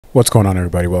What's going on,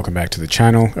 everybody? Welcome back to the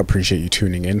channel. Appreciate you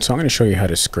tuning in. So I'm going to show you how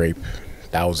to scrape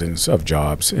thousands of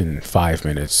jobs in 5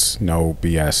 minutes. No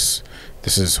BS.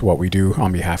 This is what we do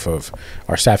on behalf of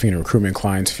our staffing and recruitment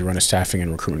clients. If you run a staffing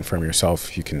and recruitment firm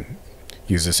yourself, you can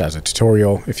use this as a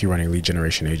tutorial. If you run a lead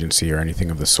generation agency or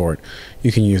anything of the sort,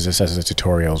 you can use this as a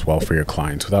tutorial as well for your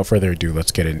clients. Without further ado,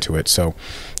 let's get into it. So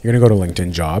you're going to go to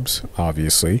LinkedIn Jobs,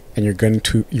 obviously, and you're going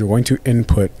to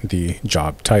input the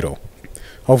job title.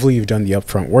 Hopefully you've done the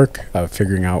upfront work of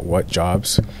figuring out what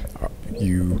jobs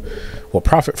you will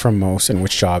profit from most and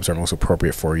which jobs are most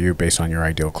appropriate for you based on your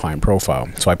ideal client profile.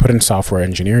 So I put in software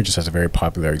engineer just as a very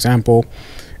popular example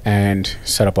and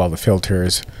set up all the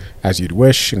filters as you'd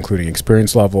wish, including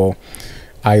experience level.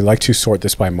 I like to sort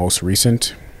this by most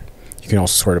recent. You can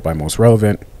also sort it by most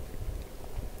relevant.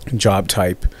 Job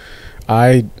type.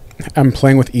 I'm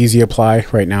playing with easy apply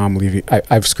right now.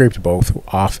 I've scraped both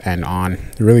off and on,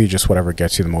 really just whatever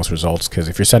gets you the most results, because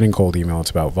if you're sending cold email,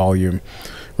 it's about volume,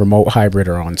 remote, hybrid,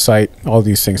 or on site, all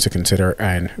these things to consider.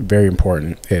 And very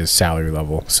important is salary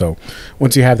level. So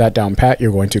once you have that down pat,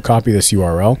 you're going to copy this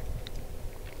URL.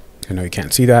 I know you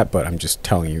can't see that, but I'm just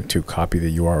telling you to copy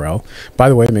the URL. By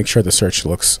the way, make sure the search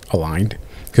looks aligned,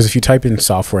 because if you type in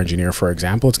software engineer, for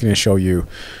example, it's going to show you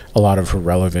a lot of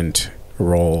relevant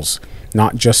roles,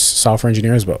 not just software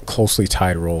engineers, but closely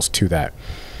tied roles to that.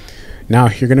 Now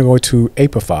you're going to go to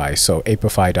Apify. So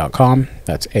apify.com,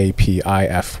 that's apify.com.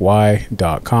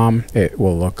 It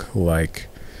will look like,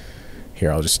 here,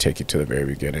 I'll just take you to the very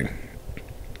beginning.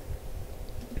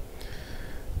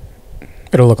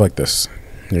 It'll look like this.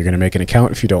 You're going to make an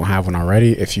account if you don't have one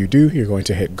already. If you do, you're going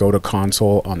to hit go to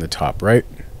console on the top right.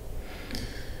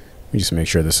 Let me just make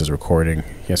sure this is recording.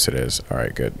 Yes, it is. All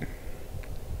right, good.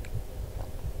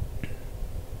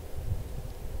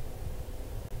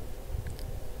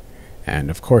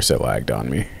 And of course it lagged on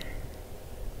me.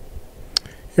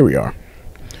 Here we are.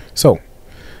 So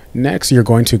next you're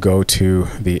going to go to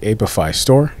the Apify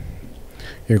store.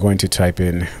 You're going to type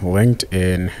in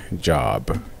LinkedIn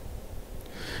job.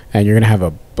 And you're going to have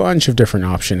a bunch of different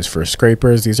options for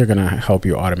scrapers. These are going to help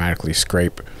you automatically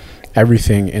scrape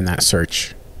everything in that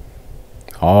search.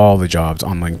 All the jobs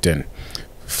on LinkedIn.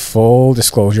 Full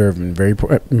disclosure, a very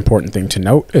important thing to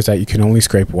note is that you can only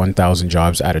scrape 1,000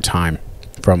 jobs at a time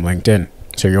from LinkedIn.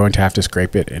 So you're going to have to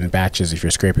scrape it in batches if you're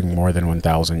scraping more than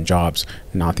 1,000 jobs.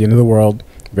 Not the end of the world.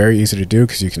 Very easy to do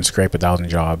because you can scrape 1,000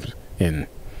 jobs in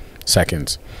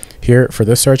seconds. Here for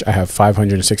this search, I have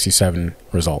 567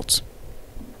 results.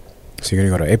 So you're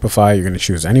going to go to Apify. You're going to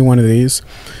choose any one of these.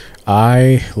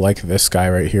 I like this guy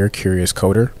right here, Curious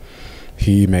Coder.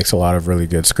 He makes a lot of really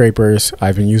good scrapers.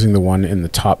 I've been using the one in the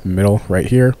top middle right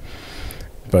here,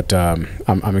 but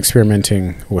I'm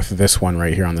experimenting with this one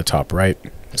right here on the top right.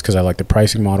 It's because I like the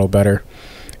pricing model better.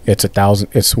 It's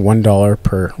 $1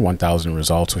 per 1,000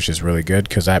 results, which is really good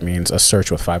because that means a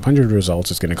search with 500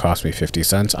 results is going to cost me 50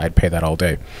 cents. I'd pay that all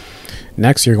day.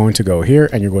 Next, you're going to go here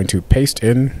and you're going to paste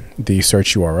in the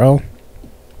search URL.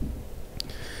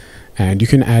 And you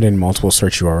can add in multiple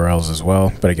search URLs as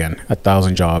well, but again,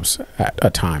 1,000 jobs at a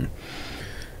time.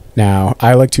 Now,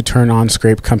 I like to turn on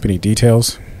scrape company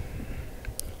details.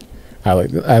 I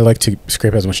like to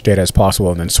scrape as much data as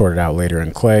possible and then sort it out later in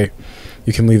Clay.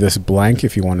 You can leave this blank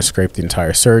if you want to scrape the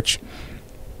entire search.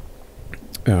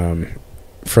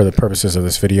 For the purposes of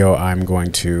this video, I'm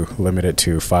going to limit it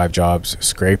to 5 jobs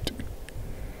scraped.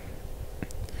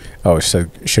 Oh,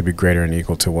 so it should be greater than or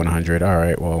equal to 100. All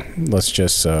right, well, let's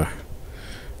just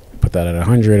put that at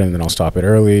 100 and then I'll stop it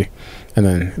early. And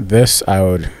then this, I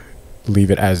would leave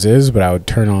it as is, but I would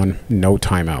turn on no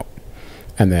timeout.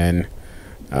 And then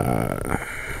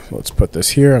let's put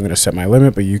this here. I'm going to set my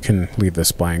limit, but you can leave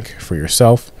this blank for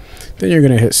yourself. Then you're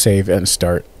going to hit save and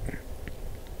start.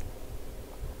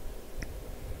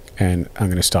 And I'm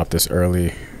going to stop this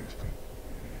early.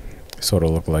 So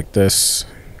it'll look like this.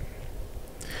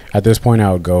 At this point,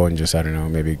 I would go and just, I don't know,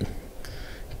 maybe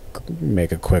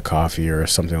make a quick coffee or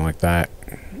something like that.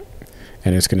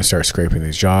 And it's going to start scraping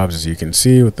these jobs, as you can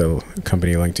see, with the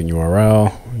company LinkedIn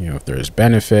URL. You know, if there's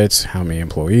benefits, how many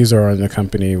employees are in the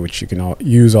company, which you can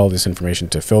use all this information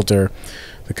to filter.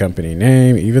 The company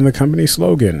name, even the company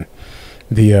slogan,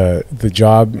 the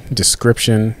job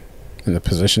description and the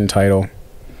position title,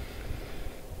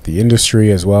 the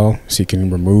industry as well. So you can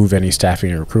remove any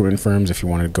staffing and recruitment firms if you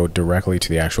want to go directly to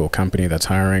the actual company that's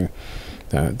hiring.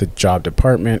 The job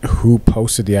department, who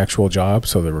posted the actual job,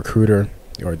 so the recruiter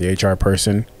or the HR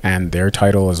person, and their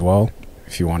title as well,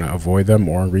 if you want to avoid them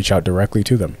or reach out directly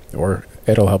to them, or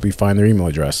it'll help you find their email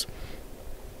address.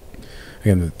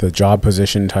 Again, the job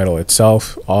position title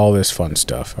itself, all this fun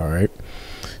stuff. All right.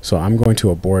 So I'm going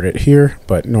to abort it here,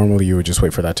 but normally you would just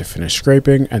wait for that to finish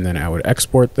scraping, and then I would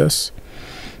export this.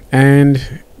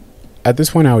 And at this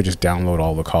point, I would just download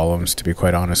all the columns, to be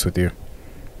quite honest with you,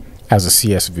 as a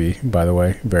CSV, by the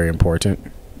way, very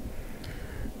important.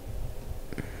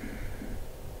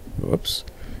 Whoops.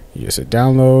 You just hit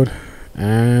download,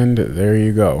 and there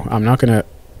you go. I'm not going to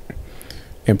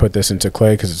input this into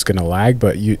Clay because it's going to lag,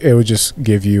 but it would just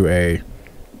give you a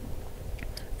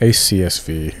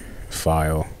CSV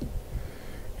file.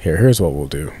 Here's what we'll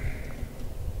do.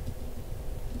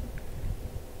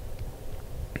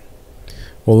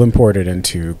 We'll import it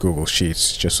into Google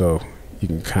Sheets just so you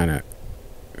can kind of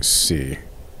see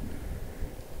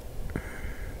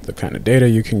the kind of data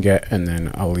you can get, and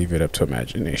then I'll leave it up to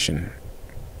imagination,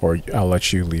 or I'll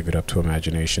let you leave it up to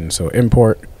imagination. So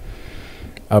import,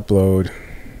 upload,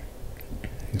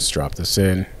 let's drop this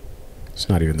in. It's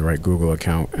not even the right Google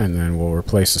account, and then we'll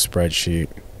replace the spreadsheet.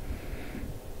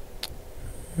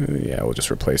 Yeah, we'll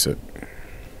just replace it.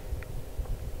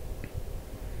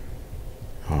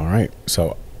 All right,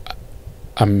 so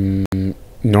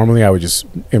normally I would just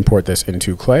import this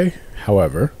into Clay.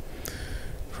 However,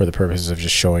 for the purposes of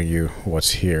just showing you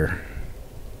what's here,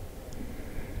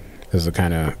 this is the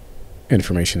kind of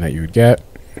information that you would get.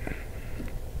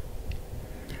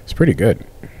 It's pretty good.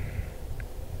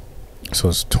 So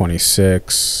it's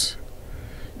 26,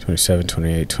 27,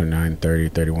 28, 29, 30,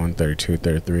 31, 32,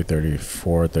 33,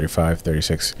 34, 35,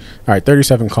 36. All right,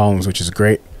 37 columns, which is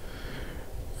great.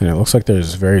 And it looks like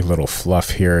there's very little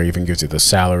fluff here. It even gives you the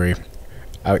salary.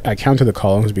 I counted the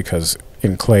columns because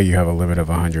in Clay you have a limit of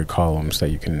 100 columns that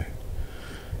you can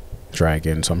drag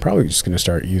in. So I'm probably just going to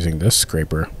start using this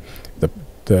scraper.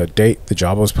 The date the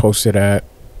job was posted at.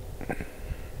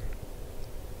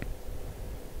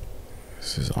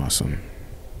 This is awesome.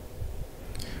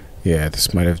 Yeah,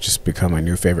 this might have just become my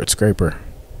new favorite scraper.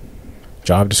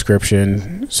 Job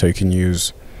description. So you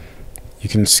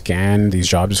can scan these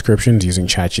job descriptions using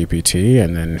ChatGPT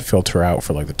and then filter out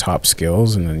for like the top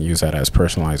skills and then use that as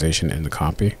personalization in the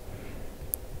copy.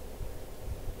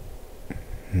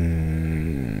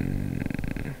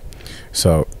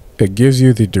 So it gives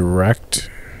you the direct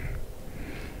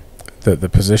the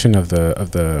position of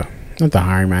the not the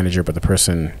hiring manager, but the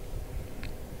person,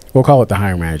 we'll call it the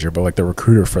hiring manager, but like the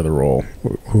recruiter for the role,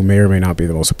 who may or may not be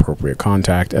the most appropriate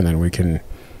contact, and then we can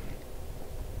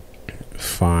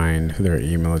find their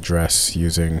email address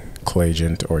using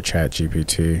Clayagent or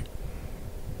ChatGPT.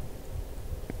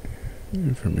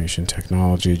 Information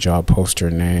technology, job poster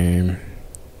name.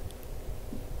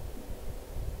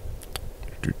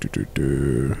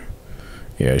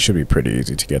 Yeah, it should be pretty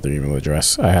easy to get their email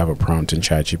address. I have a prompt in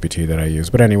ChatGPT that I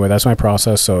use. But anyway, that's my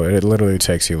process. So it literally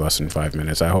takes you less than 5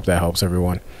 minutes. I hope that helps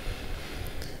everyone.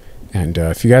 And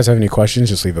if you guys have any questions,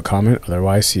 just leave a comment.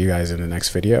 Otherwise, see you guys in the next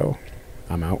video.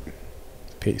 I'm out.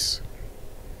 Peace.